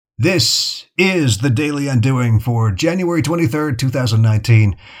This is the Daily Undoing for January 23rd,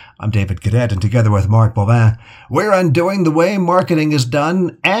 2019. I'm David Gillette, and together with Mark Bovin, we're undoing the way marketing is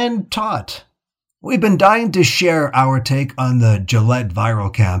done and taught. We've been dying to share our take on the Gillette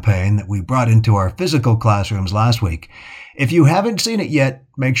viral campaign that we brought into our physical classrooms last week. If you haven't seen it yet,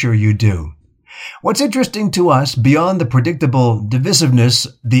 make sure you do. What's interesting to us, beyond the predictable divisiveness,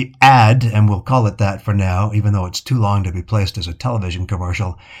 the ad, and we'll call it that for now, even though it's too long to be placed as a television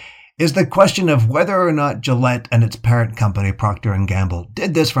commercial, is the question of whether or not Gillette and its parent company, Procter & Gamble,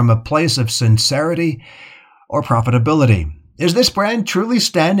 did this from a place of sincerity or profitability. Is this brand truly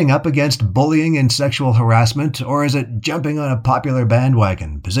standing up against bullying and sexual harassment, or is it jumping on a popular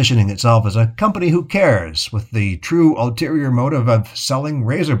bandwagon, positioning itself as a company who cares, with the true ulterior motive of selling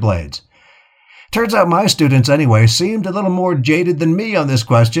razor blades? Turns out my students, anyway, seemed a little more jaded than me on this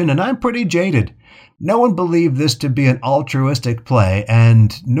question, and I'm pretty jaded. No one believed this to be an altruistic play,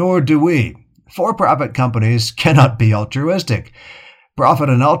 and nor do we. For-profit companies cannot be altruistic. Profit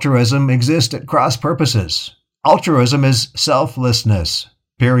and altruism exist at cross purposes. Altruism is selflessness,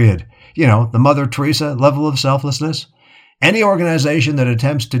 period. You know, the Mother Teresa level of selflessness. Any organization that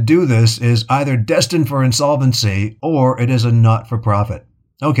attempts to do this is either destined for insolvency or it is a not-for-profit.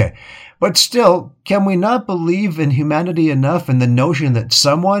 Okay, but still, can we not believe in humanity enough in the notion that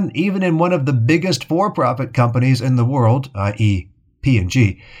someone, even in one of the biggest for-profit companies in the world, i.e.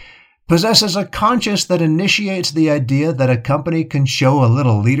 P&G, possesses a conscience that initiates the idea that a company can show a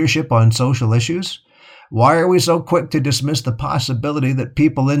little leadership on social issues? Why are we so quick to dismiss the possibility that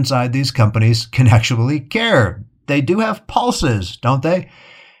people inside these companies can actually care? They do have pulses, don't they?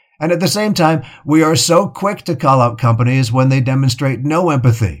 And at the same time, we are so quick to call out companies when they demonstrate no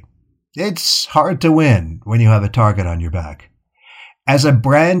empathy. It's hard to win when you have a target on your back. As a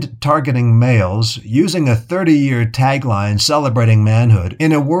brand targeting males, using a 30-year tagline celebrating manhood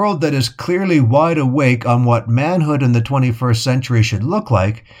in a world that is clearly wide awake on what manhood in the 21st century should look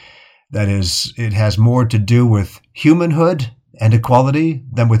like, that is, it has more to do with humanhood and equality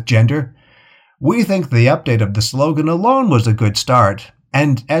than with gender, we think the update of the slogan alone was a good start.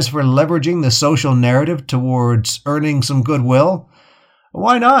 And as for leveraging the social narrative towards earning some goodwill,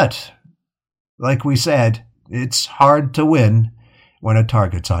 why not? Like we said, it's hard to win when a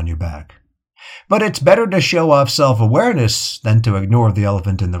target's on your back. But it's better to show off self-awareness than to ignore the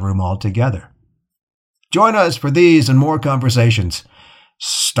elephant in the room altogether. Join us for these and more conversations.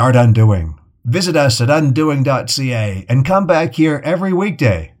 Start undoing. Visit us at undoing.ca and come back here every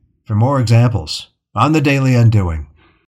weekday for more examples on the Daily Undoing.